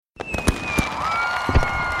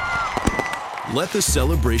Let the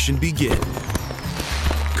celebration begin.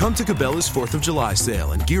 Come to Cabela's 4th of July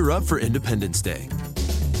sale and gear up for Independence Day.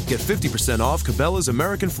 Get 50% off Cabela's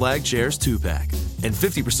American Flag Chairs 2-pack and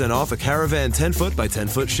 50% off a Caravan 10-foot by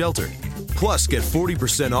 10-foot shelter. Plus, get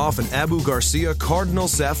 40% off an Abu Garcia Cardinal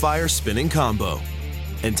Sapphire spinning combo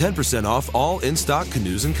and 10% off all in-stock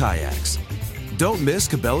canoes and kayaks. Don't miss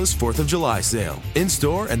Cabela's 4th of July sale,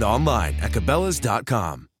 in-store and online at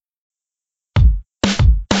Cabela's.com.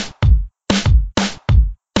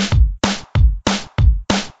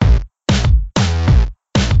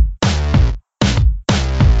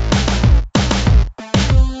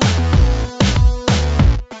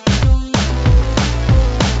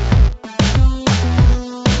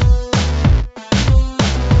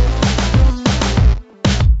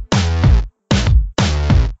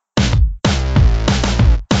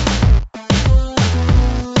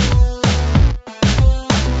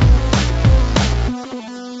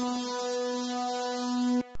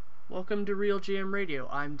 Welcome to Real GM Radio.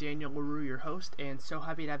 I'm Daniel LaRue, your host, and so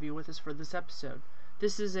happy to have you with us for this episode.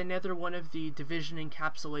 This is another one of the division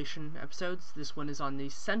encapsulation episodes. This one is on the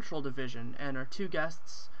Central Division, and our two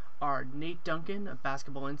guests are Nate Duncan of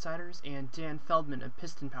Basketball Insiders and Dan Feldman of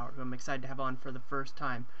Piston Power, who I'm excited to have on for the first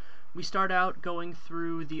time. We start out going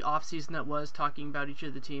through the offseason that was, talking about each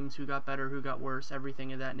of the teams, who got better, who got worse,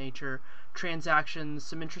 everything of that nature, transactions,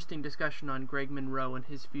 some interesting discussion on Greg Monroe and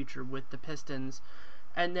his future with the Pistons.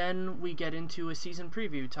 And then we get into a season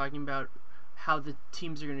preview, talking about how the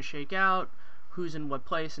teams are going to shake out, who's in what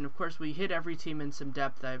place, and of course we hit every team in some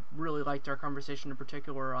depth. I really liked our conversation in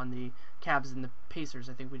particular on the Cavs and the Pacers.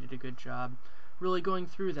 I think we did a good job really going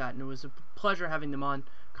through that, and it was a pleasure having them on.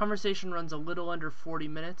 Conversation runs a little under 40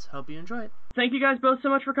 minutes. Hope you enjoy it. Thank you guys both so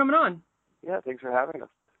much for coming on. Yeah, thanks for having us.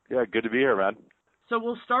 Yeah, good to be here, man. So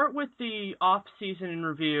we'll start with the off-season in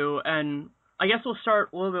review, and I guess we'll start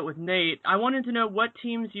a little bit with Nate. I wanted to know what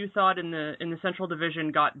teams you thought in the Central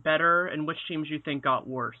Division got better and which teams you think got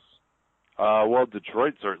worse. Well,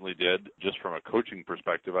 Detroit certainly did, just from a coaching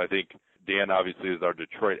perspective. I think Dan obviously is our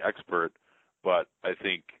Detroit expert, but I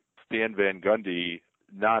think Stan Van Gundy,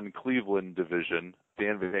 non-Cleveland division,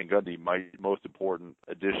 Stan Van Gundy might be the most important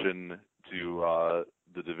addition to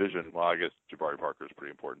the division. Well, I guess Jabari Parker is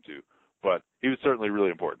pretty important too, but he was certainly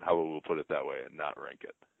really important, how we'll put it that way and not rank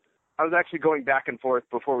it. I was actually going back and forth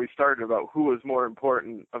before we started about who was more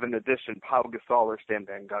important of an addition, Pau Gasol or Stan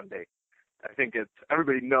Van Gundy. I think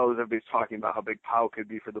everybody's talking about how big Pau could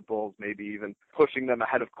be for the Bulls, maybe even pushing them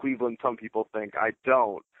ahead of Cleveland. Some people think. I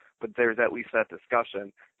don't, but there's at least that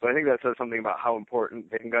discussion. So I think that says something about how important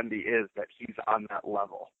Van Gundy is, that he's on that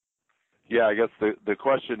level. Yeah, I guess the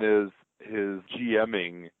question is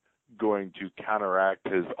GMing going to counteract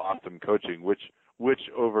his awesome coaching, which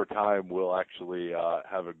over time will actually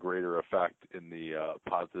have a greater effect in the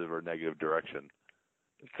positive or negative direction?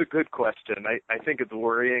 It's a good question. I think it's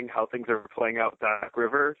worrying how things are playing out with Doc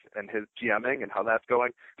Rivers and his GMing and how that's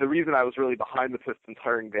going. The reason I was really behind the Pistons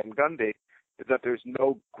hiring Van Gundy is that there's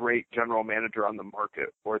no great general manager on the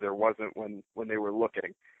market, or there wasn't when they were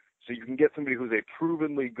looking. So you can get somebody who's a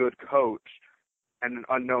provenly good coach and an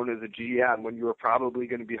unknown as a GM when you were probably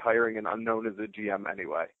going to be hiring an unknown as a GM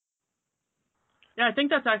anyway. Yeah, I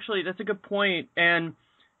think that's a good point. And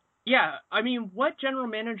yeah, I mean, what general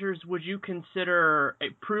managers would you consider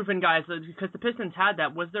proven guys? Because the Pistons had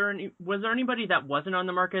that. Was there anybody that wasn't on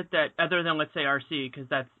the market that, other than let's say RC, because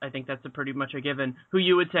I think that's pretty much a given, who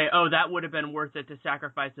you would say, oh, that would have been worth it to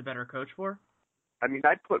sacrifice a better coach for? I mean,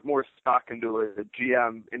 I'd put more stock into a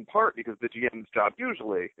GM in part because the GM's job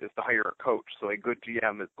usually is to hire a coach. So a good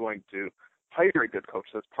GM is going to hire a good coach.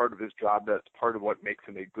 That's part of his job. That's part of what makes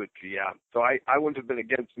him a good GM. So I wouldn't have been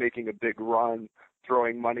against making a big run,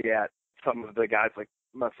 throwing money at some of the guys like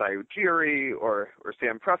Masai Ujiri or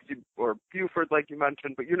Sam Presti or Buford, like you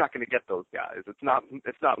mentioned, but you're not going to get those guys. It's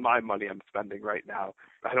not my money I'm spending right now.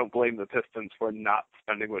 I don't blame the Pistons for not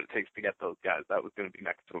spending what it takes to get those guys. That was going to be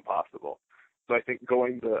next to impossible. So I think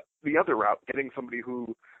going the other route, getting somebody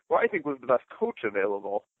who I think was the best coach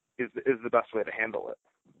available is the best way to handle it.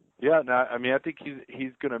 Yeah, no, I mean, I think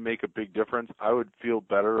he's going to make a big difference. I would feel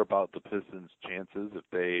better about the Pistons' chances if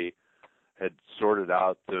they had sorted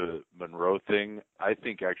out the Monroe thing. I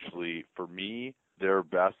think actually, for me, their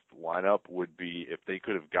best lineup would be if they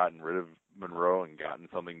could have gotten rid of Monroe and gotten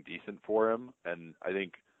something decent for him. And I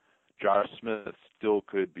think Josh Smith still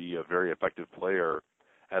could be a very effective player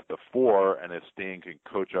at the 4, and if Stan can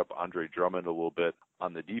coach up Andre Drummond a little bit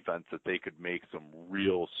on the defense, that they could make some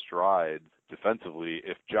real strides defensively.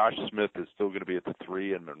 If Josh Smith is still going to be at the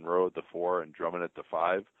 3 and Monroe at the 4 and Drummond at the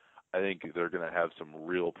 5, I think they're going to have some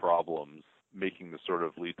real problems making the sort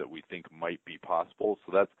of leap that we think might be possible.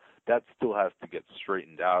 So that still has to get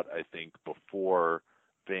straightened out, I think, before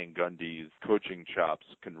Van Gundy's coaching chops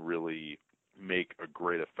can really make a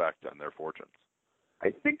great effect on their fortunes.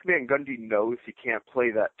 I think Van Gundy knows he can't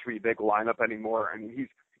play that three big lineup anymore, and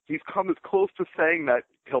he's come as close to saying that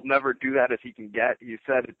he'll never do that as he can get. He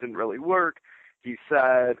said it didn't really work. He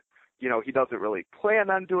said, he doesn't really plan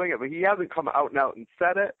on doing it, but he hasn't come out and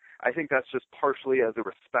said it. I think that's just partially as a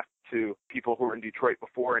respect to people who were in Detroit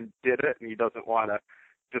before and did it, and he doesn't want to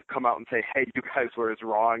just come out and say, hey, you guys were as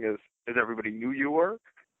wrong as everybody knew you were.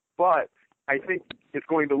 But I think it's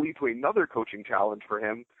going to lead to another coaching challenge for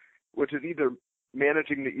him, which is either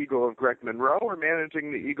managing the ego of Greg Monroe or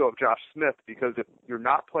managing the ego of Josh Smith, because if you're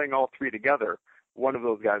not playing all three together, one of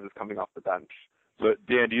those guys is coming off the bench. So,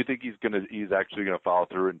 Dan, do you think he's actually going to follow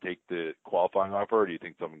through and take the qualifying offer, or do you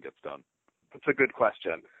think something gets done? That's a good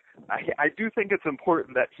question. I do think it's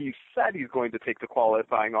important that he said he's going to take the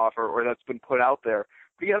qualifying offer, or that's been put out there,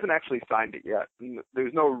 but he hasn't actually signed it yet. And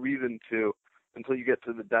there's no reason to until you get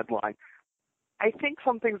to the deadline. I think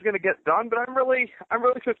something's going to get done, but I'm really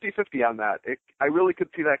 50-50 on that. I really could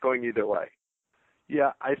see that going either way.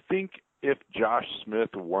 Yeah, I think if Josh Smith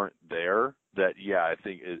weren't there, I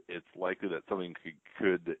think it's likely that something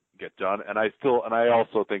could get done. And I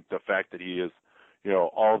also think the fact that he is,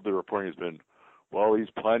 all of the reporting has been, well, he's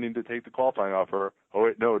planning to take the qualifying offer. Oh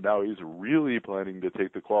wait, no, now he's really planning to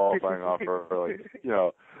take the qualifying offer.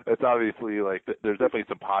 It's obviously there's definitely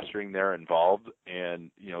some posturing there involved, and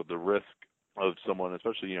the risk of someone,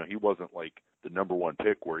 especially, he wasn't the number one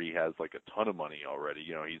pick where he has a ton of money already.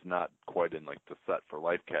 He's not quite in the set for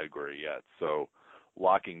life category yet. So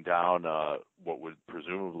locking down what would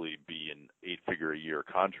presumably be an 8-figure a year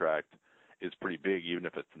contract is pretty big, even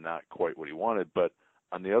if it's not quite what he wanted. But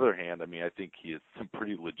on the other hand, I think he has some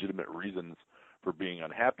pretty legitimate reasons for being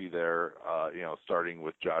unhappy there, starting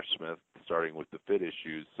with Josh Smith, starting with the fit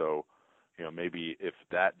issues. So, maybe if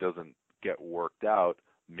that doesn't get worked out,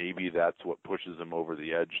 maybe that's what pushes him over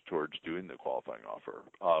the edge towards doing the qualifying offer.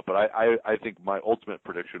 But I think my ultimate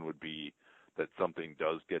prediction would be that something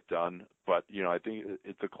does get done. But, I think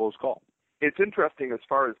it's a close call. It's interesting as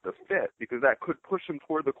far as the fit, because that could push him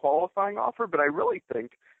toward the qualifying offer, but I really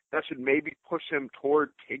think that should maybe push him toward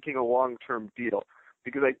taking a long-term deal,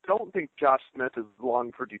 because I don't think Josh Smith is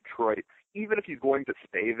long for Detroit, even if he's going to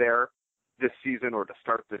stay there this season or to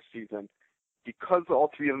start this season, because all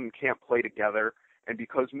three of them can't play together. And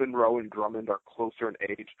because Monroe and Drummond are closer in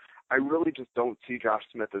age, I really just don't see Josh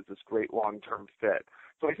Smith as this great long-term fit.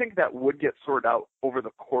 So I think that would get sorted out over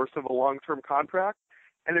the course of a long-term contract.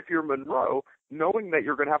 And if you're Monroe, knowing that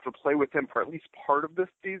you're going to have to play with him for at least part of this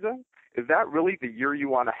season, is that really the year you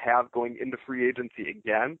want to have going into free agency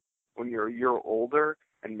again when you're a year older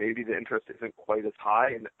and maybe the interest isn't quite as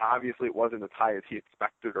high? And obviously it wasn't as high as he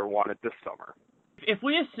expected or wanted this summer. If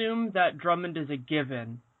we assume that Drummond is a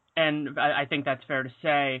given, and I think that's fair to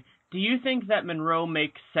say, do you think that Monroe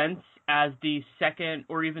makes sense as the second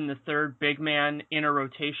or even the third big man in a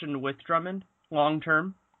rotation with Drummond long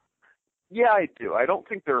term? Yeah, I do. I don't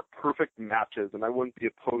think they're perfect matches, and I wouldn't be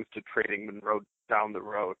opposed to trading Monroe down the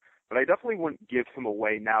road. But I definitely wouldn't give him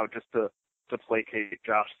away now just to placate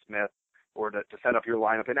Josh Smith or to set up your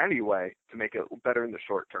lineup in any way to make it better in the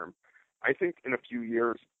short term. I think in a few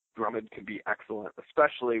years, Drummond can be excellent,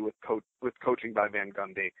 especially with coaching by Van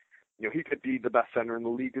Gundy. He could be the best center in the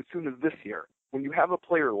league as soon as this year. When you have a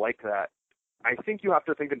player like that, I think you have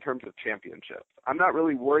to think in terms of championships. I'm not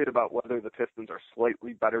really worried about whether the Pistons are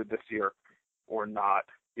slightly better this year or not,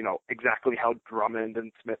 exactly how Drummond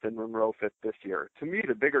and Smith and Monroe fit this year. To me,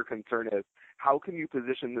 the bigger concern is how can you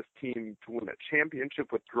position this team to win a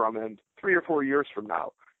championship with Drummond 3 or 4 years from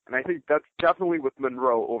now? And I think that's definitely with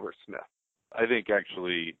Monroe over Smith. I think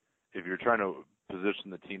actually, if you're trying to position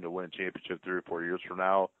the team to win a championship 3 or 4 years from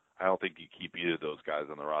now, I don't think you keep either of those guys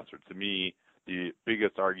on the roster. To me, the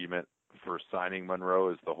biggest argument for signing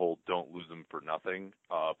Monroe is the whole don't lose him for nothing.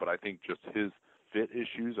 But I think just his fit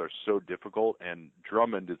issues are so difficult, and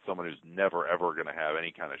Drummond is someone who's never, ever going to have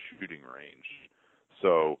any kind of shooting range.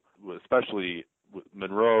 So especially with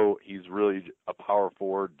Monroe, he's really a power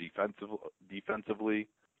forward defensively,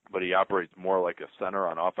 but he operates more like a center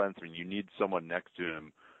on offense. I mean, you need someone next to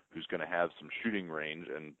him who's going to have some shooting range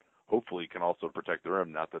and hopefully can also protect the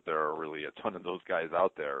rim. Not that there are really a ton of those guys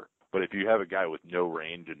out there. But if you have a guy with no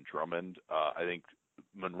range in Drummond, I think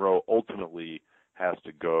Monroe ultimately has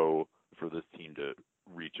to go for this team to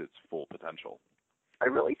reach its full potential. I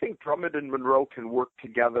really think Drummond and Monroe can work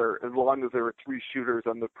together as long as there are 3 shooters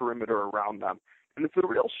on the perimeter around them. And it's a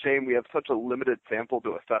real shame we have such a limited sample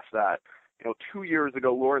to assess that. 2 years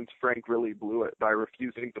ago, Lawrence Frank really blew it by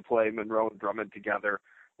refusing to play Monroe and Drummond together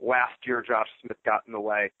last year Josh Smith got in the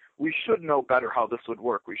way. We should know better how this would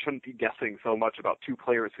work. We shouldn't be guessing so much about two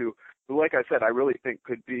players who, like I said, I really think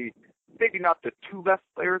could be maybe not the two best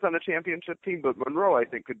players on the championship team, but Monroe, I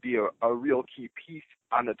think, could be a real key piece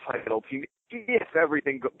on the title team if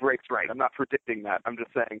everything breaks right. I'm not predicting that. I'm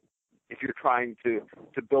just saying if you're trying to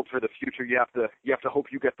build for the future, you have to hope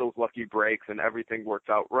you get those lucky breaks and everything works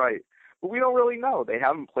out right. But we don't really know. They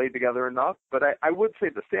haven't played together enough. But I would say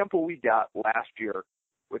the sample we got last year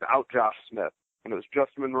without Josh Smith, and it was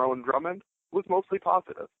just Monroe and Drummond, was mostly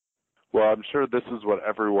positive. Well, I'm sure this is what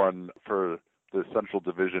everyone for the Central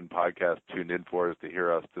Division podcast tuned in for, is to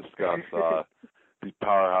hear us discuss the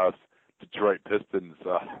powerhouse Detroit Pistons.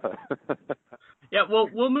 Yeah, well,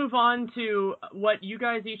 we'll move on to what you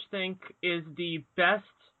guys each think is the best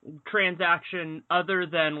transaction other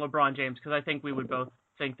than LeBron James, because I think we would both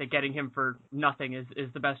think that getting him for nothing is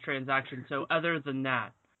the best transaction. So other than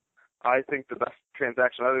that. I think the best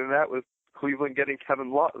transaction other than that was Cleveland getting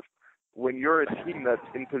Kevin Love. When you're a team that's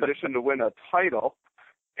in position to win a title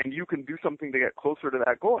and you can do something to get closer to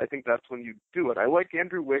that goal, I think that's when you do it. I like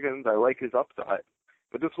Andrew Wiggins. I like his upside.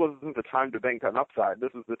 But this wasn't the time to bank on upside.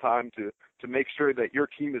 This is the time to make sure that your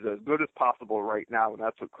team is as good as possible right now, and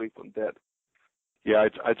that's what Cleveland did. Yeah,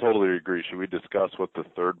 I totally agree. Should we discuss what the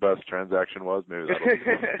third best transaction was? Maybe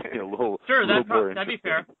that'll be a little Sure, more that'd be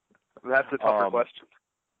fair. That's a tougher question.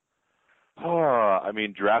 I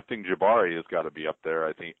mean, drafting Jabari has got to be up there.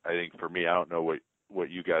 I think for me, I don't know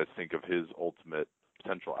what you guys think of his ultimate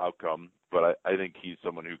potential outcome, but I think he's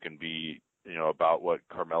someone who can be, about what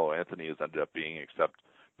Carmelo Anthony has ended up being, except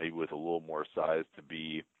maybe with a little more size to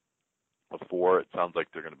be a 4. It sounds like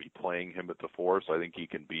they're going to be playing him at the 4, so I think he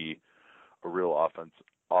can be a real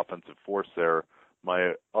offensive force there.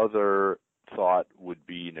 My other thought would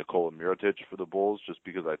be Nikola Mirotic for the Bulls, just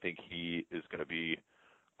because I think he is going to be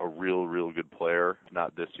a real good player,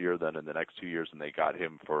 not this year, then in the next 2 years, and they got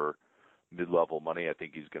him for mid-level money. I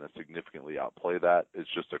think he's going to significantly outplay that. It's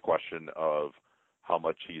just a question of how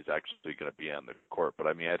much he's actually going to be on the court. But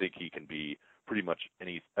I mean, I think he can be pretty much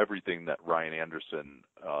everything that Ryan Anderson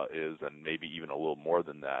is, and maybe even a little more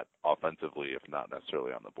than that offensively, if not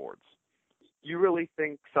necessarily on the boards. You really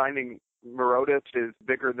think signing Mirotic is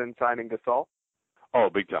bigger than signing Gasol? Oh,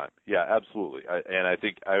 big time. Yeah, absolutely. And I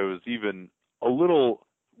think I was even a little,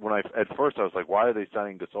 at first I was like, why are they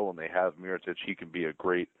signing Gasol when they have Mirotic? He can be a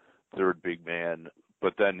great third big man.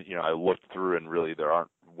 But then, I looked through and really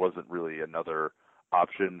wasn't really another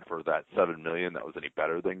option for that $7 million that was any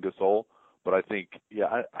better than Gasol. But I think,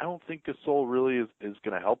 I don't think Gasol really is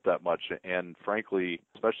going to help that much. And frankly,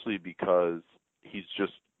 especially because he's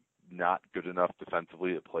just not good enough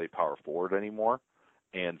defensively to play power forward anymore.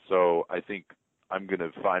 And so I think I'm going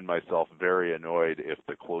to find myself very annoyed if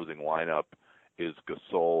the closing lineup is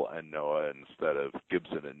Gasol and Noah instead of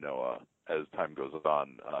Gibson and Noah as time goes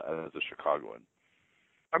on as a Chicagoan.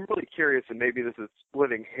 I'm really curious, and maybe this is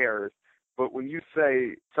splitting hairs, but when you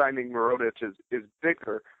say signing Mirotic is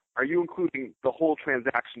bigger, are you including the whole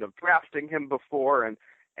transaction of drafting him before and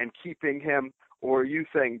keeping him, or are you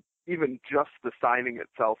saying even just the signing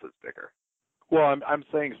itself is bigger? Well, I'm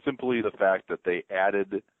saying simply the fact that they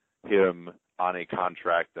added him on a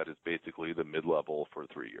contract that is basically the mid-level for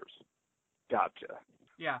 3 years. Gotcha.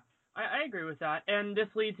 Yeah, I agree with that. And this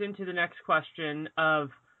leads into the next question of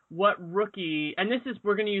what rookie, and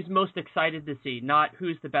we're going to use most excited to see, not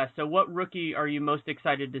who's the best. So what rookie are you most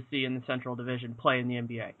excited to see in the Central Division play in the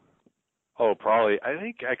NBA? Oh, probably. I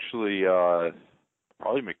think actually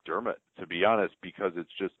probably McDermott, to be honest, because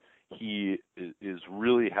it's just he is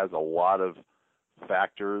really has a lot of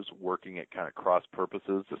factors working at kind of cross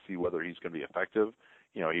purposes to see whether he's going to be effective.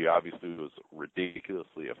 He obviously was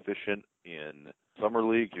ridiculously efficient in Summer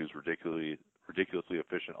League. He was ridiculously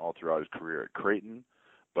efficient all throughout his career at Creighton,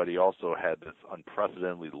 but he also had this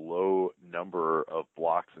unprecedentedly low number of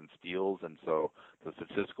blocks and steals, and so the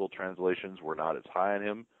statistical translations were not as high on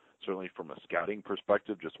him. Certainly from a scouting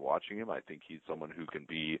perspective, just watching him, I think he's someone who can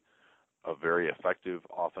be a very effective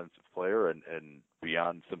offensive player and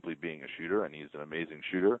beyond simply being a shooter, and he's an amazing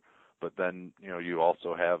shooter. But then, you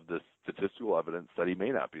also have this statistical evidence that he may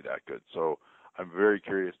not be that good. So I'm very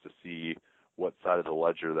curious to see what side of the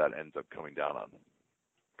ledger that ends up coming down on.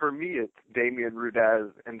 For me, it's Damian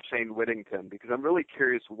Rudez and Shane Whittington, because I'm really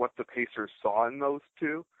curious what the Pacers saw in those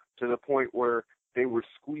two to the point where they were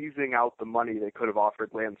squeezing out the money they could have offered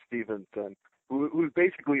Lance Stevenson, who was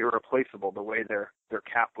basically irreplaceable the way their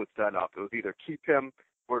cap was set up. It was either keep him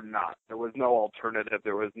or not. There was no alternative.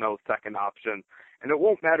 There was no second option. And it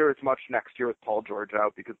won't matter as much next year with Paul George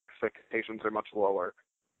out because expectations are much lower.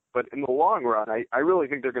 But in the long run, I really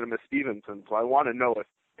think they're going to miss Stevenson. So I want to know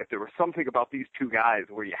if there was something about these two guys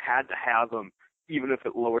where you had to have them, even if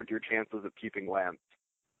it lowered your chances of keeping Lance.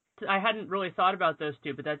 I hadn't really thought about those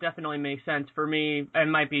two, but that definitely makes sense. For me, it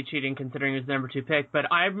might be cheating considering his number 2 pick,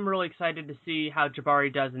 but I'm really excited to see how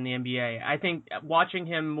Jabari does in the NBA. I think watching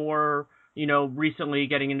him more, recently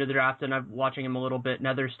getting into the draft, and I'm watching him a little bit and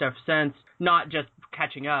other stuff since, not just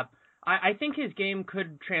catching up, I think his game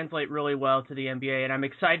could translate really well to the NBA, and I'm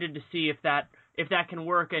excited to see if that can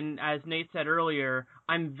work. And as Nate said earlier,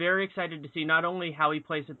 I'm very excited to see not only how he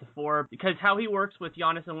plays at the 4, because how he works with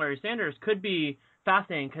Giannis and Larry Sanders could be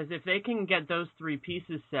fascinating, because if they can get those 3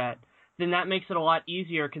 pieces set, then that makes it a lot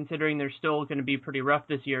easier, considering they're still going to be pretty rough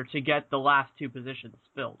this year, to get the last 2 positions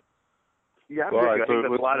filled. Yeah, I think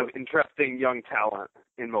there's a lot of interesting young talent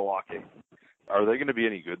in Milwaukee. Are they going to be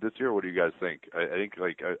any good this year? What do you guys think? I think,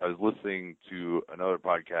 I was listening to another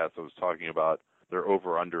podcast that was talking about their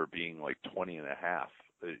over-under being 20.5.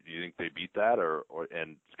 Do you think they beat that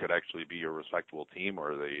and could actually be a respectable team,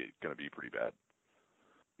 or are they going to be pretty bad?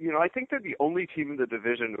 I think they're the only team in the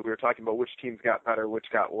division. We were talking about which teams got better, which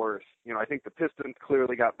got worse. I think the Pistons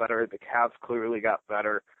clearly got better. The Cavs clearly got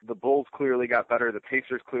better. The Bulls clearly got better. The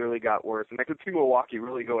Pacers clearly got worse. And I could see Milwaukee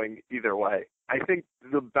really going either way. I think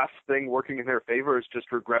the best thing working in their favor is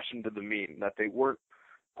just regression to the mean, that they weren't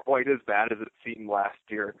quite as bad as it seemed last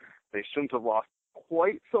year. They shouldn't have lost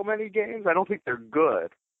quite so many games. I don't think they're good,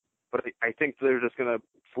 but I think they're just going to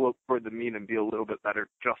float toward the mean and be a little bit better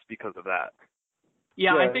just because of that.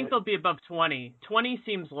 Yeah, I think they'll be above 20. 20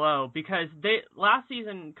 seems low because last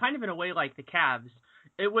season, kind of in a way like the Cavs,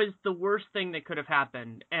 it was the worst thing that could have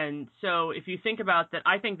happened. And so if you think about that,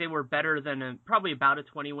 I think they were better than probably about a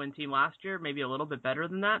 20-win team last year, maybe a little bit better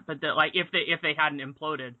than that, but if they hadn't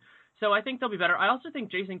imploded. So I think they'll be better. I also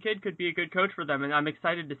think Jason Kidd could be a good coach for them, and I'm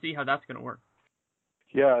excited to see how that's going to work.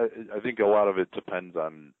 Yeah, I think a lot of it depends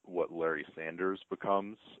on what Larry Sanders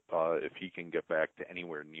becomes. If he can get back to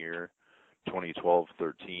anywhere near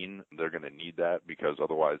 2012-13, they're going to need that, because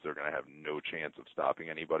otherwise they're going to have no chance of stopping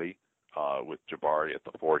anybody. With Jabari at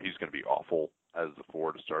the 4, he's going to be awful as the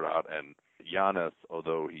 4 to start out. And Giannis,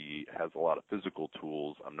 although he has a lot of physical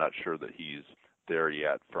tools, I'm not sure that he's there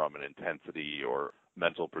yet from an intensity or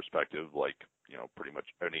mental perspective, like pretty much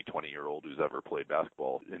any 20-year-old who's ever played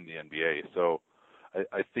basketball in the NBA. So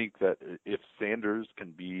I think that if Sanders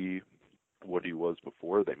can be what he was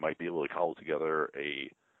before, they might be able to cobble together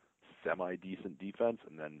a semi-decent defense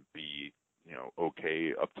and then be,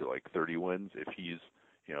 okay up to 30 wins. If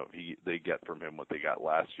they get from him what they got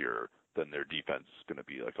last year, then their defense is going to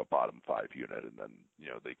be a bottom 5 unit, and then,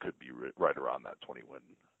 they could be right around that 20-win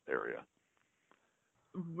area.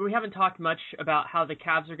 We haven't talked much about how the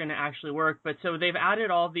Cavs are going to actually work, but so they've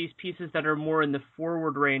added all these pieces that are more in the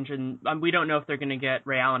forward range, and we don't know if they're going to get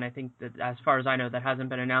Ray Allen. I think that, as far as I know, that hasn't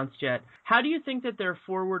been announced yet. How do you think that their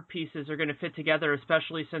forward pieces are going to fit together,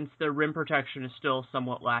 especially since their rim protection is still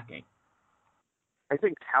somewhat lacking? I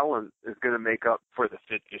think talent is going to make up for the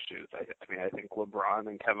fit issues. I think LeBron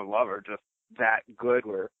and Kevin Love are just that good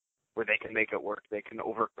where they can make it work. They can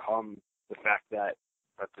overcome the fact that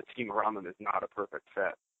the team around them is not a perfect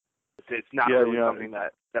fit. It's not really something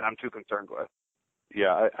that I'm too concerned with.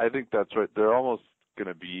 Yeah, I think that's right. They're almost going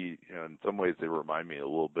to be, in some ways they remind me a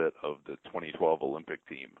little bit of the 2012 Olympic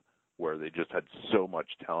team, where they just had so much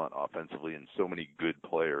talent offensively and so many good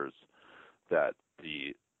players that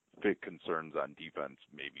the fit concerns on defense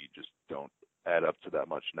maybe just don't add up to that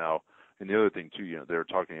much now. And the other thing too, they're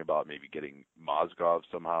talking about maybe getting Mozgov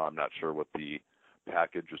somehow. I'm not sure what the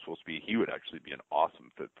package was supposed to be. He would actually be an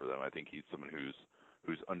awesome fit for them. I think he's someone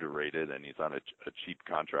who's underrated, and he's on a cheap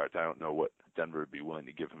contract. I don't know what Denver would be willing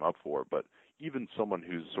to give him up for, but even someone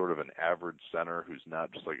who's sort of an average center, who's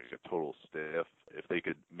not just a total stiff, if they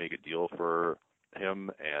could make a deal for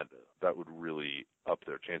him, and that would really up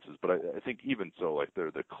their chances. But I think even so,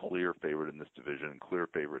 they're the clear favorite in this division, clear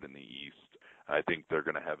favorite in the East. I think they're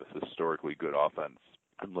going to have a historically good offense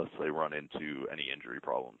unless they run into any injury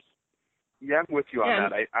problems. Yeah, I'm with you on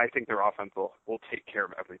that. I think their offense will take care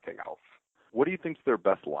of everything else. What do you think's their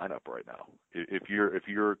best lineup right now? If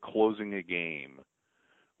you're closing a game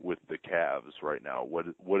with the Cavs right now, what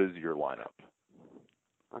is your lineup?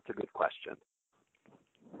 That's a good question.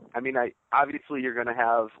 Obviously you're going to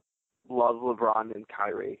have Love, LeBron, and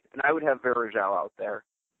Kyrie, and I would have Varejao out there.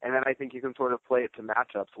 And then I think you can sort of play it to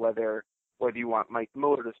matchups, whether you want Mike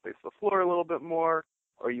Miller to space the floor a little bit more,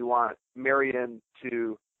 or you want Marion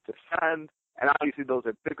to defend. And obviously those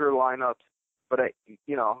are bigger lineups. But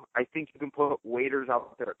I think you can put Waiters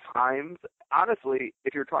out there at times. Honestly,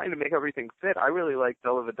 if you're trying to make everything fit, I really like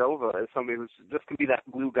Dellavedova as somebody who's just going to be that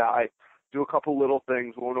glue guy do a couple little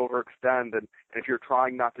things, won't overextend, and if you're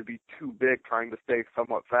trying not to be too big, trying to stay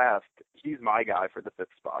somewhat fast, he's my guy for the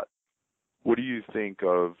 5th spot. What do you think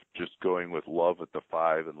of just going with Love at the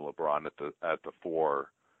 5 and LeBron at the 4,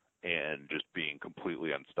 and just being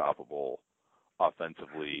completely unstoppable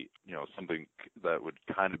offensively? You know, something that would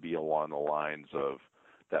kind of be along the lines of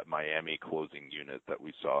that Miami closing unit that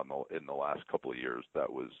we saw in the last couple of years.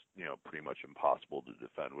 That was, you know, pretty much impossible to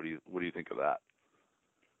defend. What do you think of that?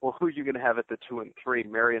 Well, who are you going to have at the 2 and 3?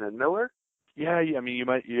 Marion and Miller? Yeah, I mean,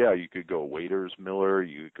 you could go Waiters, Miller,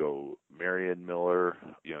 you could go Marion, Miller,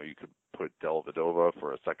 you know, you could put Dellavedova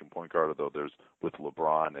for a second point guard, although there's, with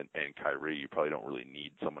LeBron and Kyrie, you probably don't really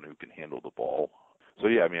need someone who can handle the ball. So,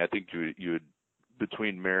 yeah, I mean, I think you would,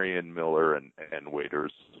 between Marion, Miller, and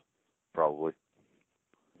Waiters, probably.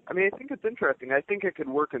 I mean, I think it's interesting. I think it could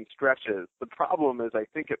work in stretches. The problem is I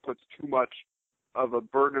think it puts too much of a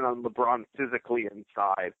burden on LeBron physically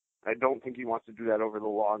inside. I don't think he wants to do that over the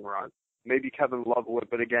long run. Maybe Kevin Love would,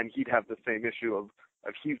 but again, he'd have the same issue of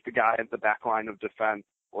he's the guy at the back line of defense,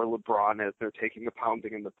 or LeBron as they're taking a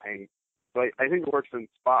pounding in the paint. So I think it works in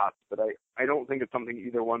spots, but I don't think it's something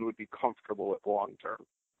either one would be comfortable with long term.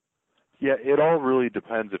 Yeah, it all really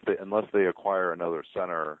depends unless they acquire another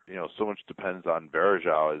center. You know, so much depends on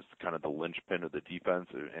Varejao as kind of the linchpin of the defense.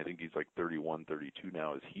 I think he's like 31, 32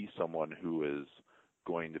 now. Is he someone who is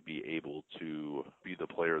going to be able to be the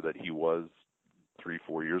player that he was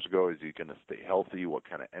 3-4 years ago? Is he going to stay healthy? What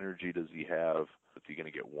kind of energy does he have? Is he going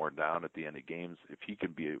to get worn down at the end of games? If he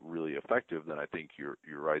can be really effective, then I think you're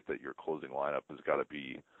right that your closing lineup has got to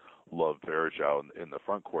be Love, Varejao in the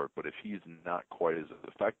front court. But if he's not quite as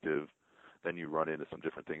effective, then you run into some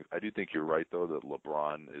different things. I do think you're right, though, that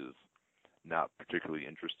LeBron is not particularly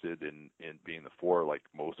interested in being the 4 like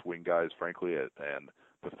most wing guys, frankly, and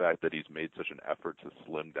the fact that he's made such an effort to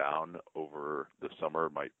slim down over the summer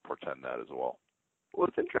might portend that as well.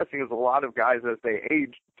 What's interesting is a lot of guys, as they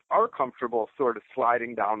age, are comfortable sort of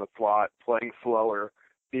sliding down the slot, playing slower,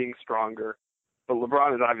 being stronger. But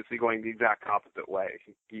LeBron is obviously going the exact opposite way.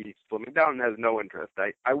 He's slimming down and has no interest.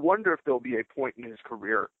 I wonder if there'll be a point in his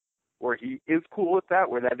career where he is cool with that,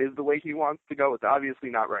 where that is the way he wants to go. It's obviously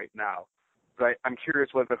not right now. But I'm curious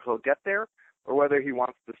whether he'll get there or whether he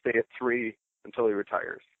wants to stay at 3 until he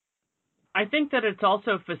retires. I think that it's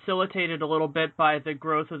also facilitated a little bit by the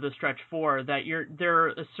growth of the stretch 4, that there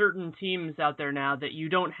are certain teams out there now that you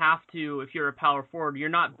don't have to, if you're a power forward, you're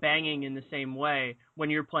not banging in the same way when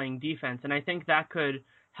you're playing defense. And I think that could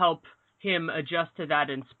help him adjust to that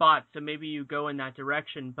in spots, so maybe you go in that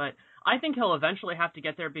direction. But I think he'll eventually have to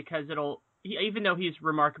get there because even though he's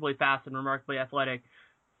remarkably fast and remarkably athletic,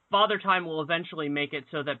 Father Time will eventually make it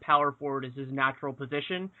so that power forward is his natural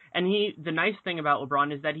position. And the nice thing about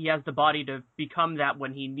LeBron is that he has the body to become that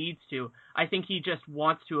when he needs to. I think he just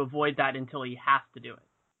wants to avoid that until he has to do it.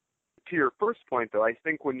 To your first point, though, I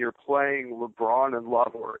think when you're playing LeBron and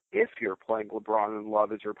Love, or if you're playing LeBron and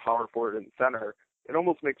Love as your power forward and center, it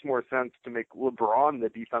almost makes more sense to make LeBron the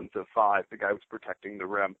defensive 5, the guy who's protecting the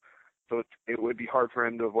rim. So it would be hard for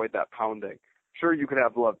him to avoid that pounding. Sure, you could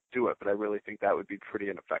have Love do it, but I really think that would be pretty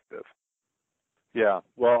ineffective. Yeah,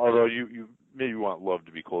 well, although you maybe want Love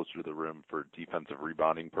to be closer to the rim for defensive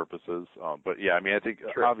rebounding purposes. But, yeah, I mean, I think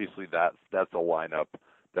obviously that's a lineup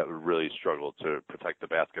that would really struggle to protect the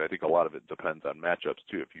basket. I think a lot of it depends on matchups,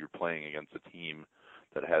 too. If you're playing against a team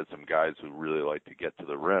that has some guys who really like to get to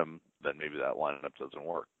the rim, then maybe that lineup doesn't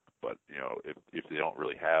work. But, you know, if they don't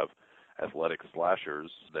really have athletic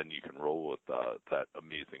slashers, then you can roll with that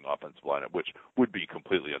amazing offensive lineup, which would be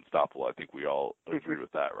completely unstoppable. I think we all agree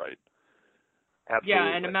with that, right? Absolutely.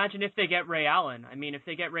 Yeah, and imagine if they get Ray Allen. I mean, if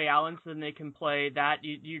they get Ray Allen, so then they can play that.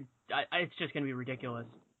 It's just going to be ridiculous.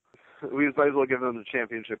 We might as well give them the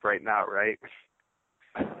championship right now, right?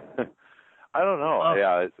 I don't know.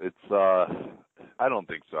 Yeah, it's I don't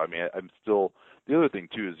think so. I mean, I'm still. The other thing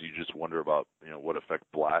too is you just wonder about what effect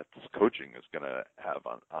Blatt's coaching is going to have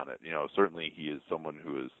on it. Certainly he is someone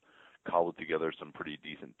who has cobbled together some pretty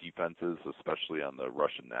decent defenses, especially on the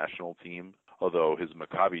Russian national team. Although his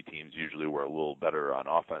Maccabi teams usually were a little better on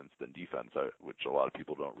offense than defense, which a lot of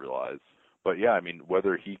people don't realize. But yeah, I mean,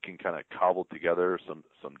 whether he can kind of cobble together some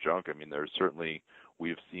junk. I mean, there's certainly, we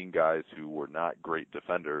have seen guys who were not great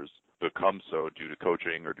defenders become so due to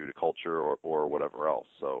coaching or due to culture or whatever else.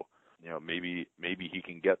 So, maybe he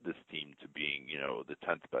can get this team to being, the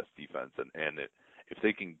 10th best defense. And if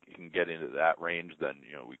they can get into that range, then,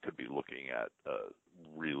 we could be looking at a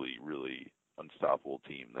really, really unstoppable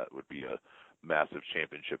team that would be a massive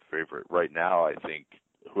championship favorite. Right now, I think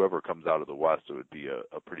whoever comes out of the West, it would be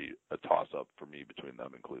a toss-up for me between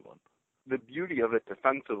them and Cleveland. the beauty of it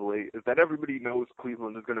defensively is that everybody knows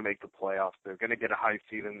Cleveland is going to make the playoffs. They're going to get a high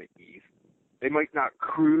seed in the East. They might not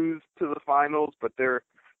cruise to the finals, but they're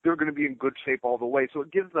going to be in good shape all the way. So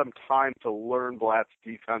it gives them time to learn Blatt's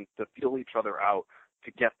defense, to feel each other out,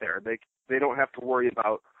 to get there. They don't have to worry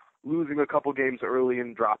about losing a couple games early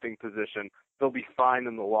and dropping position. They'll be fine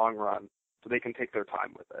in the long run, so they can take their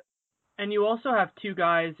time with it. And you also have two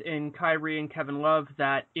guys in Kyrie and Kevin Love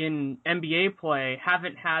that in NBA play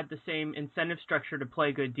haven't had the same incentive structure to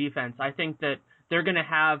play good defense. I think that they're going to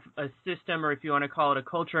have a system, or if you want to call it a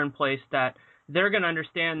culture in place, that they're going to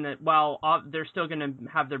understand that while they're still going to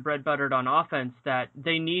have their bread buttered on offense, that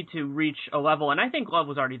they need to reach a level. And I think Love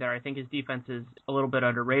was already there. I think his defense is a little bit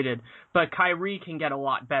underrated. But Kyrie can get a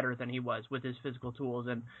lot better than he was with his physical tools.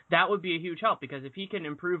 And that would be a huge help, because if he can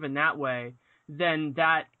improve in that way, then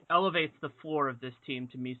that elevates the floor of this team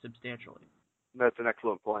to me substantially. That's an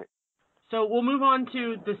excellent point. So we'll move on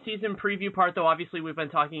to the season preview part, though obviously we've been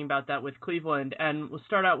talking about that with Cleveland, and we'll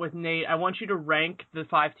start out with Nate. I want you to rank the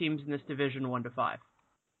 5 teams in this division 1 to 5.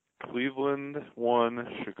 Cleveland 1,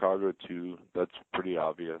 Chicago 2. That's pretty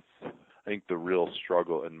obvious. I think the real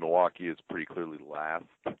struggle, and Milwaukee is pretty clearly last.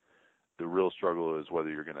 The real struggle is whether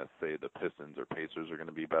you're going to say the Pistons or Pacers are going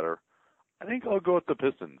to be better. I think I'll go with the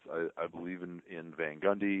Pistons. I believe in Van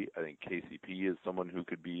Gundy. I think KCP is someone who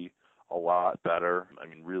could be a lot better. I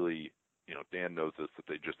mean, really, Dan knows this, that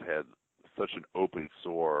they just had such an open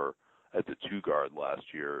sore at the 2 guard last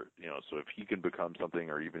year. So if he can become something,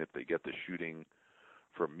 or even if they get the shooting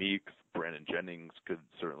from Meeks, Brandon Jennings could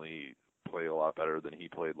certainly play a lot better than he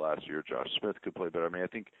played last year. Josh Smith could play better. I mean, I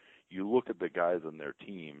think you look at the guys on their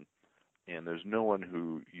team, and there's no one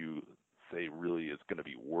who you say really is going to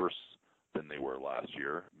be worse than they were last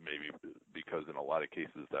year, maybe because in a lot of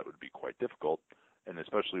cases that would be quite difficult, and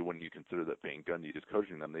especially when you consider that Van Gundy is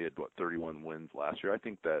coaching them. They had, 31 wins last year. I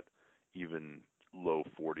think that even low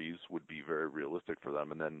 40s would be very realistic for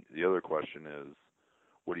them. And then the other question is,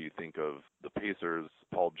 what do you think of the Pacers?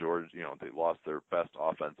 Paul George, they lost their best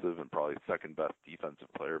offensive and probably second best defensive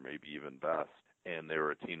player, maybe even best. And they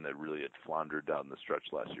were a team that really had floundered down the stretch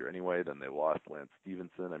last year anyway. Then they lost Lance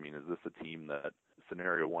Stevenson. I mean, is this a team that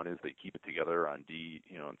scenario one is they keep it together on D,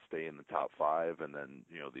 and stay in the top 5, and then,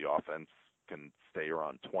 the offense can stay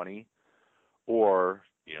around 20, or,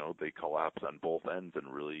 they collapse on both ends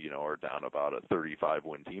and really, are down about a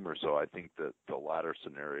 35-win team or so. I think that the latter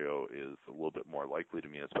scenario is a little bit more likely to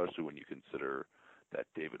me, especially when you consider that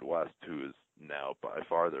David West, who is now by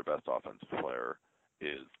far their best offensive player,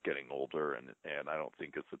 is getting older, and I don't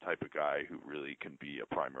think it's the type of guy who really can be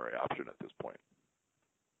a primary option at this point.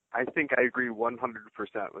 I think I agree 100%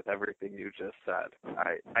 with everything you just said.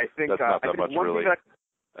 I think that's not that much, really.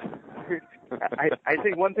 I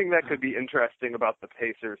think one thing that could be interesting about the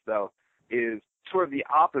Pacers, though, is sort of the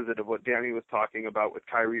opposite of what Danny was talking about with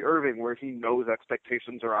Kyrie Irving, where he knows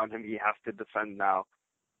expectations are on him, he has to defend now,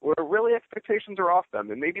 where really expectations are off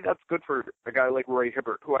them. And maybe that's good for a guy like Roy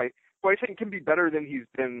Hibbert, who I think can be better than he's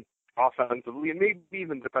been offensively and maybe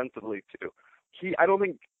even defensively, too. I don't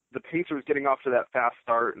think the Pacers getting off to that fast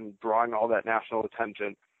start and drawing all that national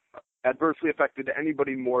attention adversely affected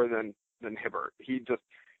anybody more than Hibbert. He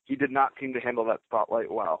did not seem to handle that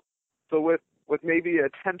spotlight well. So with maybe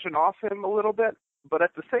attention off him a little bit, but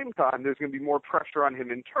at the same time, there's going to be more pressure on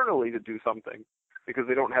him internally to do something because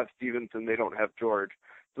they don't have Stevenson, they don't have George.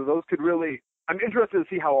 So those could really, I'm interested to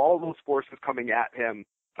see how all those forces coming at him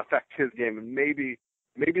affect his game, and maybe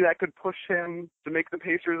that could push him to make the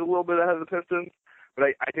Pacers a little bit ahead of the Pistons. But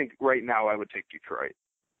I think right now I would take Detroit.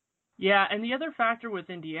 Yeah, and the other factor with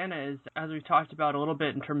Indiana is, as we've talked about a little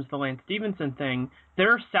bit in terms of the Lance Stevenson thing,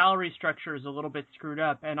 their salary structure is a little bit screwed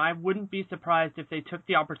up, and I wouldn't be surprised if they took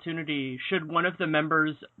the opportunity, should one of the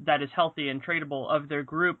members that is healthy and tradable of their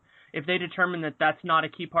group, if they determine that that's not a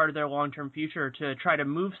key part of their long-term future, to try to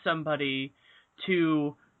move somebody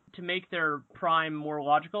to make their prime more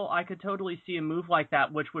logical. I could totally see a move like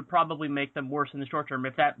that, which would probably make them worse in the short term.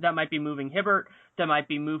 If that might be moving Hibbert, that might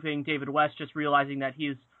be moving David West, just realizing that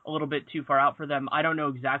he's a little bit too far out for them. I don't know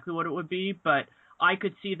exactly what it would be, but I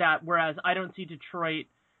could see that, whereas I don't see Detroit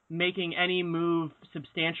making any move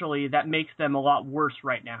substantially that makes them a lot worse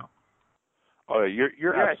right now. Oh,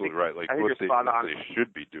 you're absolutely right. Like what they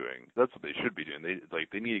should be doing. That's what they should be doing.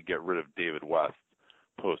 They need to get rid of David West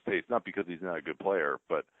post haste, not because he's not a good player,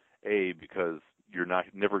 but because you're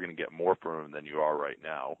never going to get more from him than you are right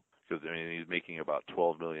now. Because he's making about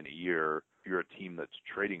 $12 million a year. If you're a team that's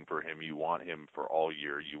trading for him, you want him for all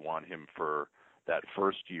year. You want him for that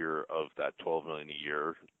first year of that $12 million a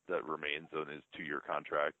year that remains on his 2-year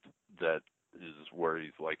contract. That is where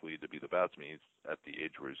he's likely to be the best. I mean, he's at the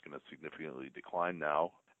age where he's going to significantly decline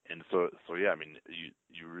now. And so yeah, I mean,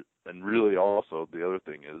 you and really also the other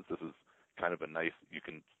thing is this is kind of a nice, you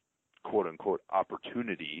can quote unquote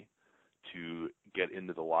opportunity to get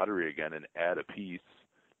into the lottery again and add a piece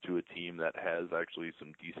to a team that has actually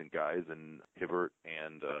some decent guys in Hibbert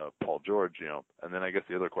and Paul George, And then I guess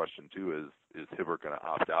the other question too is Hibbert going to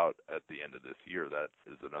opt out at the end of this year? That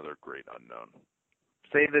is another great unknown.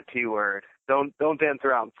 Say the T word. Don't dance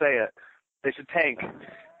around. Say it. They should tank.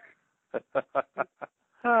 This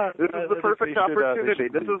is the perfect opportunity.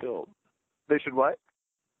 They should what?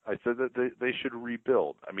 I said that they should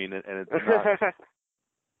rebuild. I mean, and it's not.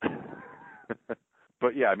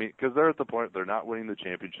 But yeah, I mean, because they're at the point they're not winning the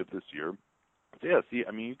championship this year. So yeah, see,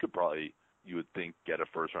 I mean, you would think get a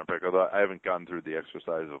first round pick. Although I haven't gone through the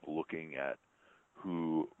exercise of looking at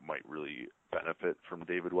who might really benefit from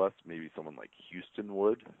David West. Maybe someone like Houston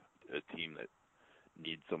would, a team that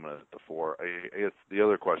needs someone at the 4. I guess the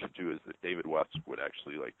other question too is if David West would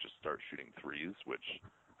actually just start shooting threes, which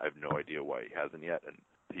I have no idea why he hasn't yet. And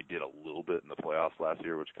he did a little bit in the playoffs last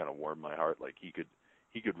year, which kind of warmed my heart. Like he could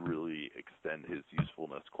really extend his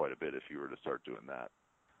usefulness quite a bit if he were to start doing that.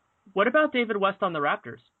 What about David West on the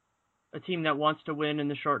Raptors? A team that wants to win in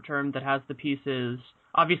the short term, that has the pieces.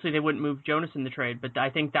 Obviously, they wouldn't move Jonas in the trade, but I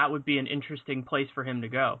think that would be an interesting place for him to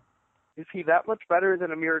go. Is he that much better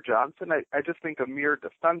than Amir Johnson? I just think Amir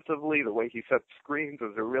defensively, the way he sets screens,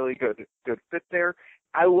 is a really good fit there.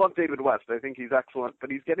 I love David West. I think he's excellent,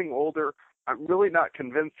 but he's getting older. I'm really not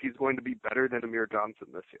convinced he's going to be better than Amir Johnson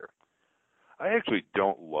this year. I actually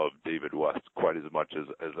don't love David West quite as much as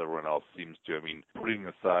everyone else seems to. I mean, putting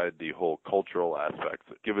aside the whole cultural aspects,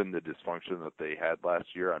 given the dysfunction that they had last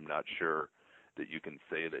year, I'm not sure that you can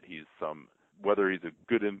say that whether he's a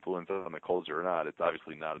good influence on the culture or not, it's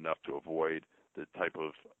obviously not enough to avoid the type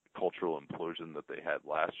of cultural implosion that they had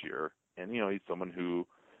last year. And, he's someone who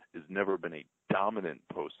has never been a dominant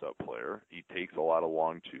post-up player. He takes a lot of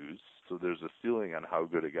long twos, so there's a ceiling on how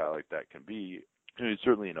good a guy like that can be. He's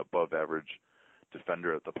certainly an above-average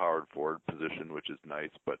defender at the power forward position, which is nice,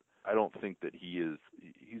 but I don't think that he's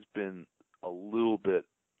been a little bit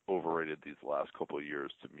overrated these last couple of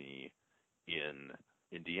years to me in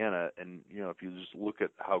Indiana. And, if you just look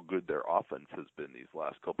at how good their offense has been these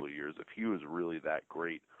last couple of years, if he was really that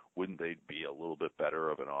great, wouldn't they be a little bit better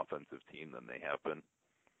of an offensive team than they have been?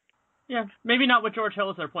 Yeah, maybe not with George Hill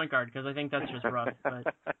as their point guard, because I think that's just rough.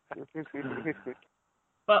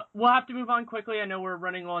 But we'll have to move on quickly. I know we're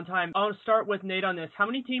running low on time. I'll start with Nate on this. How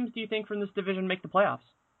many teams do you think from this division make the playoffs?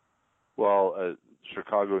 Well,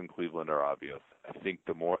 Chicago and Cleveland are obvious. I think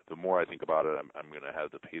the more I think about it, I'm going to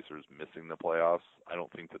have the Pacers missing the playoffs. I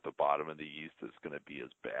don't think that the bottom of the East is going to be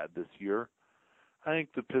as bad this year. I think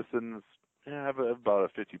the Pistons have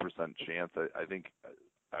about a 50% chance. I think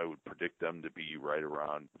I would predict them to be right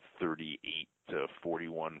around 38 to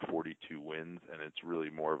 41, 42 wins, and it's really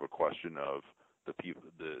more of a question of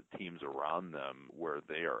the teams around them where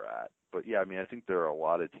they are at. But yeah, I mean, I think there are a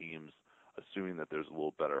lot of teams, assuming that there's a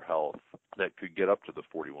little better health, that could get up to the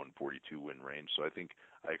 41, 42 win range. So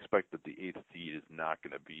I expect that the 8th seed is not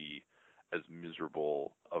going to be as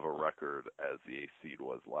miserable of a record as the 8th seed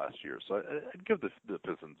was last year. So I'd give the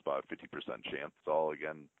Pistons about a 50% chance. It all,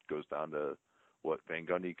 again, goes down to what Van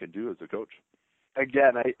Gundy can do as a coach.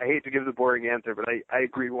 Again, I hate to give the boring answer, but I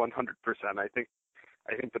agree 100%. I think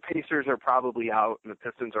the Pacers are probably out, and the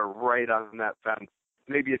Pistons are right on that fence.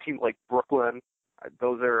 Maybe a team like Brooklyn.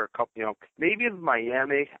 Those are a couple, maybe it's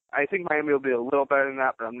Miami. I think Miami will be a little better than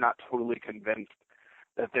that, but I'm not totally convinced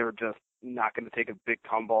that they're just not going to take a big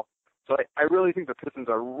tumble. So I really think the Pistons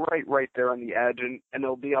are right there on the edge, and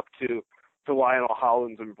they'll be up to Lionel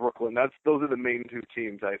Hollins and Brooklyn. Those are the main two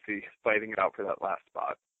teams I see fighting it out for that last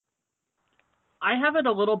spot. I have it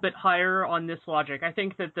a little bit higher on this logic. I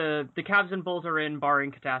think that the Cavs and Bulls are in,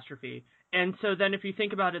 barring catastrophe. And so then if you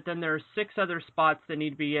think about it, then there are 6 other spots that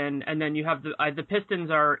need to be in, and then you have the Pistons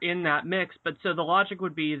are in that mix. But so the logic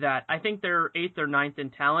would be that I think they're 8th or 9th in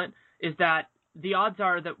talent, is that the odds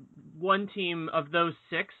are that one team of those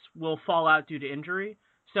 6 will fall out due to injury.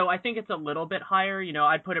 So I think it's a little bit higher.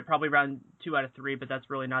 I'd put it probably around 2 out of 3, but that's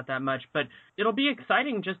really not that much. But it'll be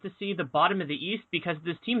exciting just to see the bottom of the East, because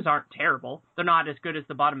these teams aren't terrible. They're not as good as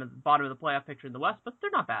the bottom of the playoff picture in the West, but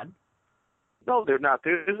they're not bad. No, they're not.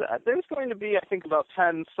 There's going to be, I think, about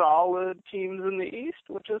 10 solid teams in the East,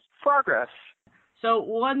 which is progress. So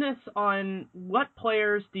we'll end this on what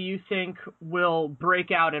players do you think will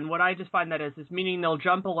break out? And what I just find that is meaning they'll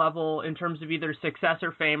jump a level in terms of either success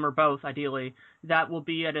or fame, or both, ideally, that will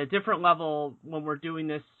be at a different level when we're doing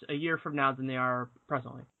this a year from now than they are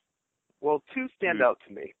presently. Well, 2 stand out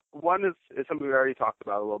to me. One is something we already talked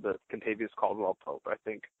about a little bit, Kentavious Caldwell-Pope. I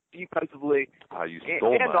think defensively and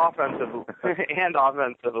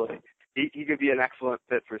offensively, he could be an excellent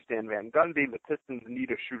fit for Stan Van Gundy. The Pistons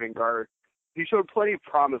need a shooting guard. He showed plenty of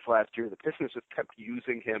promise last year. The Pistons just kept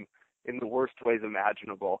using him in the worst ways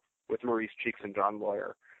imaginable with Maurice Cheeks and John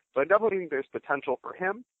Lawyer. So I definitely think there's potential for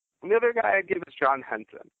him. And the other guy I'd give is John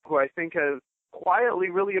Henson, who I think has quietly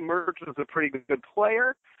really emerged as a pretty good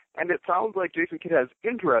player. And it sounds like Jason Kidd has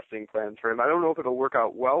interesting plans for him. I don't know if it'll work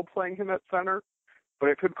out well playing him at center, but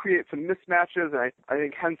it could create some mismatches. And I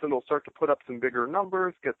think Henson will start to put up some bigger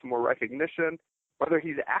numbers, get some more recognition. Whether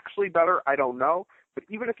he's actually better, I don't know. But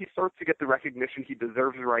even if he starts to get the recognition he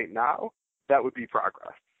deserves right now, that would be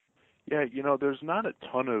progress. Yeah, there's not a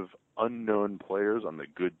ton of unknown players on the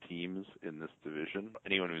good teams in this division.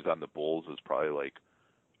 Anyone who's on the Bulls is probably like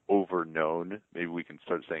overknown. Maybe we can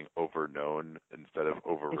start saying overknown instead of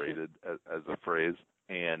overrated as a phrase.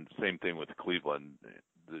 And same thing with Cleveland.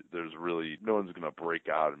 There's really no one's going to break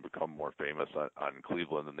out and become more famous on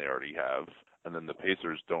Cleveland than they already have. And then the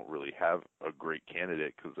Pacers don't really have a great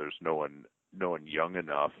candidate because there's no one young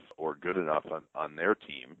enough or good enough on their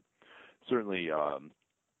team. Certainly,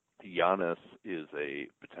 Giannis is a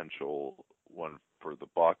potential one for the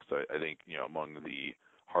Bucks. I think among the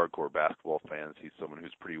hardcore basketball fans, he's someone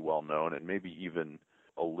who's pretty well known and maybe even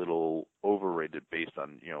a little overrated based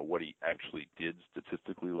on what he actually did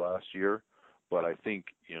statistically last year. But I think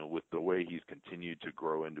with the way he's continued to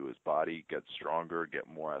grow into his body, get stronger, get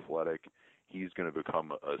more athletic, he's going to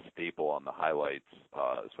become a staple on the highlights,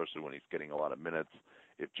 especially when he's getting a lot of minutes.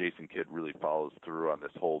 If Jason Kidd really follows through on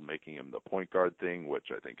this whole making him the point guard thing,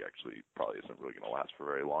 which I think actually probably isn't really going to last for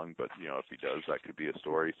very long, but if he does, that could be a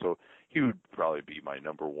story. So he would probably be my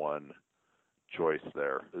number one choice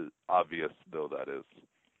there. Obvious though that is.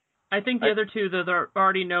 I think the other two, though, they're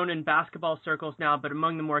already known in basketball circles now, but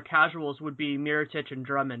among the more casuals would be Mirotic and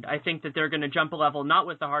Drummond. I think that they're going to jump a level, not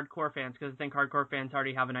with the hardcore fans, because I think hardcore fans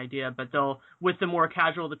already have an idea, but with the more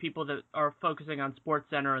casual, the people that are focusing on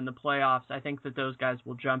SportsCenter and the playoffs, I think that those guys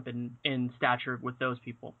will jump in stature with those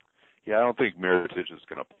people. Yeah, I don't think Mirotic is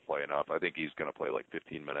going to play enough. I think he's going to play like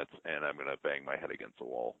 15 minutes, and I'm going to bang my head against the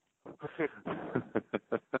wall.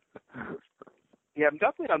 Yeah, I'm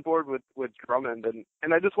definitely on board with Drummond,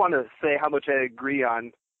 and I just want to say how much I agree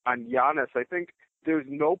on Giannis. I think there's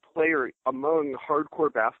no player among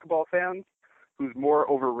hardcore basketball fans who's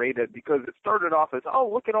more overrated because it started off as, oh,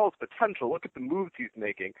 look at all his potential, look at the moves he's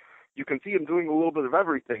making. You can see him doing a little bit of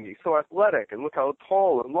everything. He's so athletic, and look how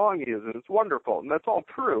tall and long he is, and it's wonderful, and that's all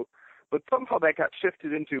true. But somehow that got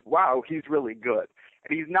shifted into, wow, he's really good,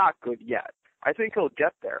 and he's not good yet. I think he'll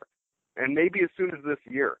get there, and maybe as soon as this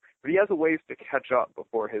year. But he has a ways to catch up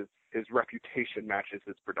before his reputation matches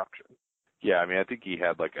his production. Yeah, I mean, I think he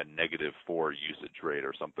had like a -4 usage rate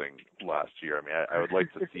or something last year. I mean, I would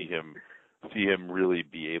like to see him really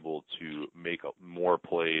be able to make more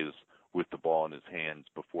plays with the ball in his hands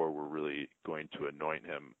before we're really going to anoint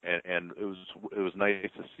him. And it was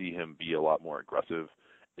nice to see him be a lot more aggressive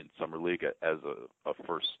in Summer League as a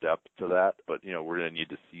first step to that. But we're going to need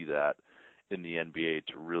to see that in the NBA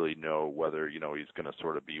to really know whether, he's going to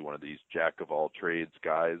sort of be one of these jack of all trades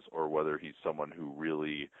guys or whether he's someone who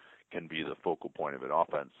really can be the focal point of an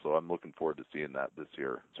offense. So I'm looking forward to seeing that this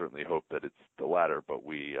year. Certainly hope that it's the latter, but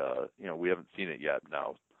we haven't seen it yet. Now,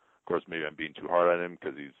 of course, maybe I'm being too hard on him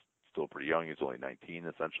because he's still pretty young. He's only 19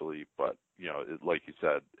 essentially, but like you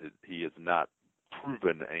said, he has not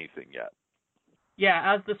proven anything yet.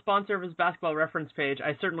 Yeah, as the sponsor of his Basketball Reference page,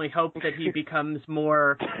 I certainly hope that he becomes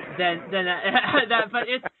more than that. But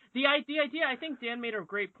it's the idea. I think Dan made a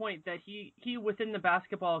great point that he within the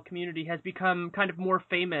basketball community has become kind of more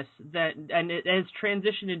famous and it has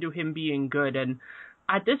transitioned into him being good. And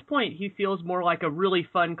at this point, he feels more like a really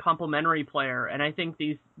fun complementary player. And I think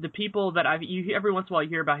the people that every once in a while you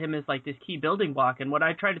hear about him as like this key building block. And what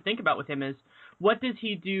I try to think about with him is what does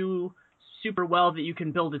he do super well that you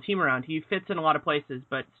can build a team around. He fits in a lot of places,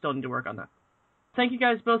 but still need to work on that. Thank you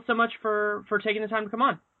guys both so much for taking the time to come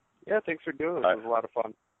on. Yeah, thanks for doing it. It was a lot of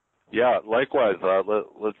fun. Yeah, likewise.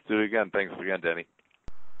 Let's do it again. Thanks again, Danny.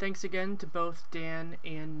 Thanks again to both Dan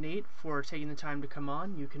and Nate for taking the time to come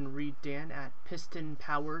on. You can read Dan at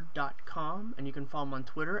pistonpowered.com, and you can follow him on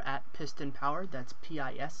Twitter at pistonpowered. That's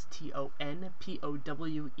PISTONPOWERED.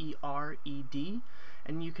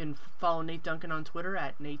 And you can follow Nate Duncan on Twitter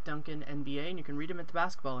at Nate Duncan NBA, and you can read him at the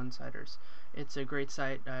Basketball Insiders. It's a great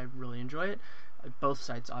site. I really enjoy it. Both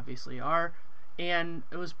sites obviously are. And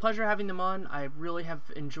it was a pleasure having them on. I really have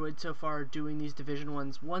enjoyed so far doing these Division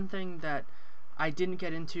ones. One thing that I didn't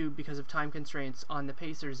get into because of time constraints on the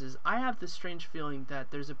Pacers is I have this strange feeling that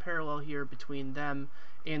there's a parallel here between them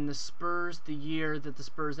and the Spurs, the year that the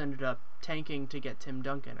Spurs ended up tanking to get Tim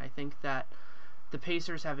Duncan. I think that the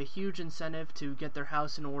Pacers have a huge incentive to get their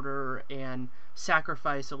house in order and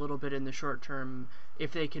sacrifice a little bit in the short term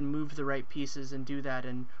if they can move the right pieces and do that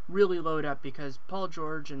and really load up, because Paul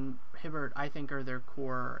George and Hibbert, I think, are their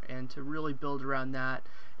core, and to really build around that.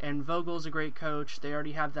 And Vogel's a great coach. They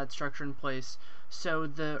already have that structure in place. So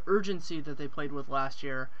the urgency that they played with last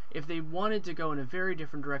year, if they wanted to go in a very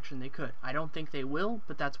different direction, they could. I don't think they will,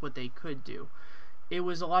 but that's what they could do. It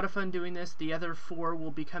was a lot of fun doing this. The other 4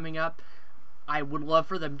 will be coming up. I would love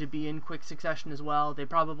for them to be in quick succession as well. They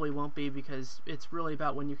probably won't be, because it's really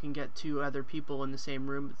about when you can get 2 other people in the same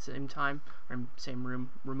room at the same time, or in the same room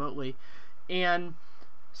remotely. And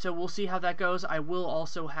so we'll see how that goes. I will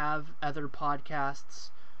also have other podcasts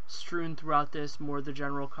strewn throughout this, more the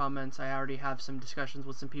general comments. I already have some discussions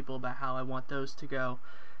with some people about how I want those to go.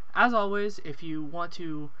 As always, if you want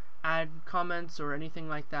to add comments or anything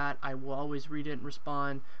like that, I will always read it and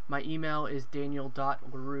respond. My email is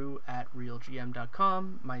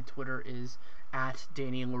daniel.leroux@realgm.com. My Twitter is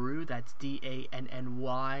 @DannyLeroux. That's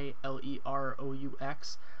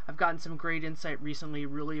DANNYLEROUX. I've gotten some great insight recently.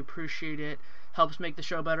 Really appreciate it. Helps make the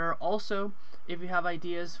show better. Also, if you have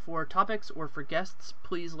ideas for topics or for guests,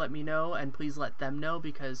 please let me know, and please let them know,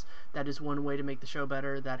 because that is one way to make the show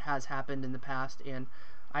better. That has happened in the past, and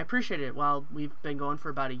I appreciate it. While we've been going for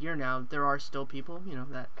about a year now, there are still people,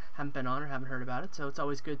 that haven't been on or haven't heard about it, so it's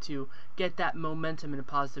always good to get that momentum in a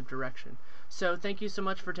positive direction. So thank you so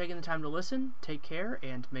much for taking the time to listen. Take care,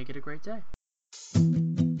 and make it a great day.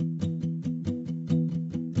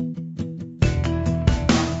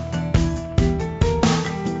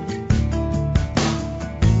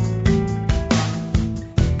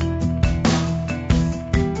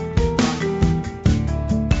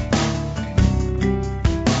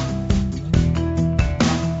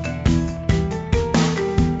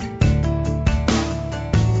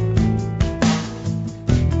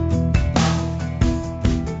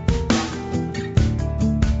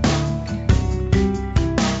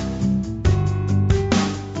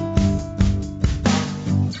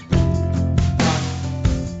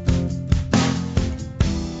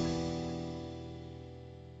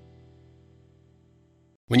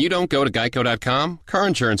 When you don't go to Geico.com, car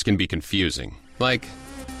insurance can be confusing. Like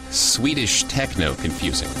Swedish techno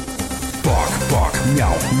confusing. Bark, bark,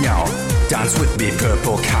 meow, meow. Dance with me,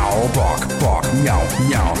 purple cow. Bark, bark, meow,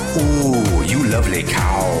 meow. Ooh, you lovely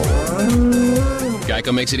cow.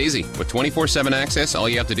 Geico makes it easy. With 24/7 access, all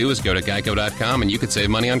you have to do is go to Geico.com and you could save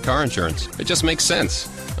money on car insurance. It just makes sense.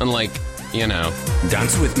 Unlike,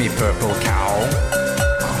 Dance with me, purple cow.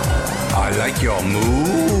 I like your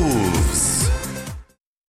move.